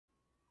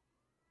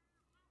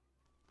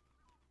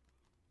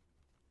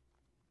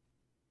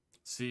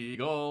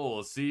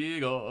Seagull,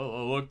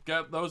 seagull, look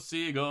at those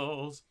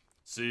seagulls.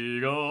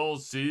 Seagull,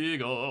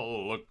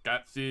 seagull, look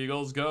at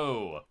seagulls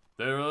go.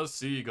 They're a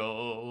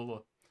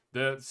seagull.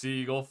 That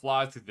seagull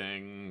flies through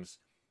things.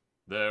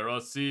 They're a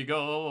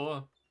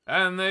seagull,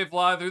 and they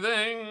fly through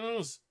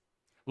things.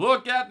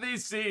 Look at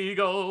these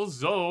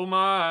seagulls, oh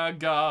my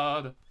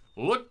god.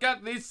 Look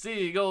at these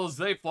seagulls,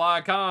 they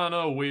fly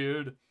kinda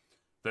weird.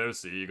 They're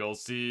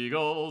seagulls,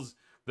 seagulls,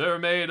 they're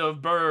made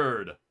of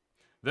bird.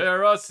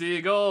 They're a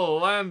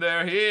seagull, and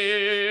they're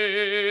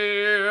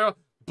here.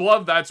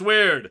 Blood, that's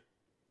weird.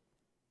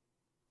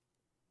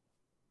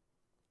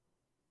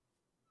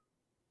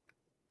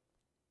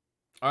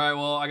 Alright,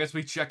 well, I guess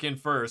we check in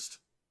first.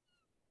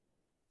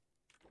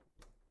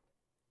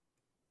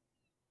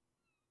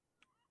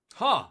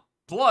 Huh.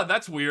 Blood,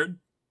 that's weird.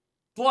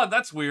 Blood,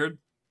 that's weird.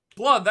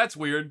 Blood, that's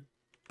weird.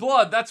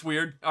 Blood, that's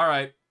weird.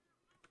 Alright.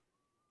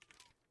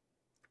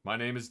 My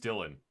name is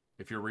Dylan.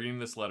 If you're reading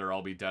this letter,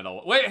 I'll be dead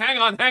all— Wait, hang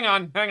on.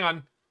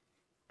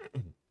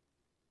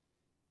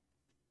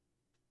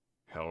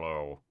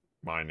 Hello.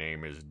 My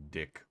name is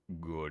Dick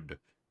Good.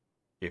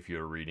 If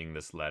you're reading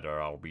this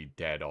letter, I'll be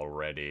dead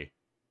already.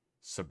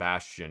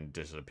 Sebastian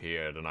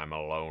disappeared and I'm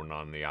alone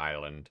on the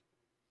island.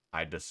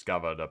 I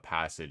discovered a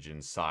passage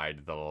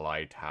inside the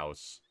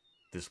lighthouse.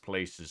 This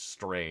place is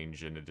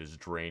strange and it is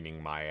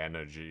draining my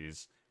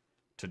energies.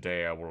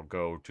 Today I will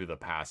go to the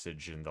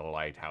passage in the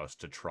lighthouse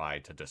to try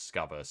to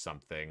discover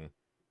something.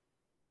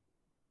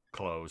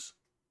 Close.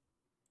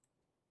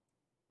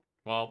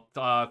 Well,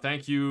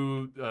 thank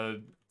you.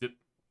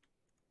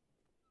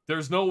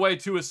 There's no way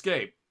to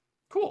escape.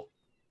 Cool.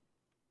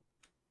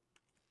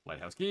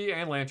 Lighthouse key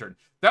and lantern.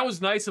 That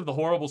was nice of the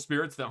horrible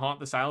spirits that haunt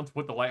this island to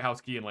put the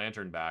lighthouse key and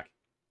lantern back.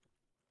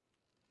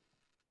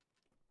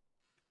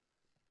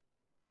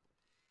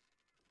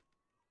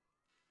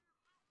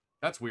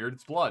 That's weird.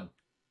 It's blood.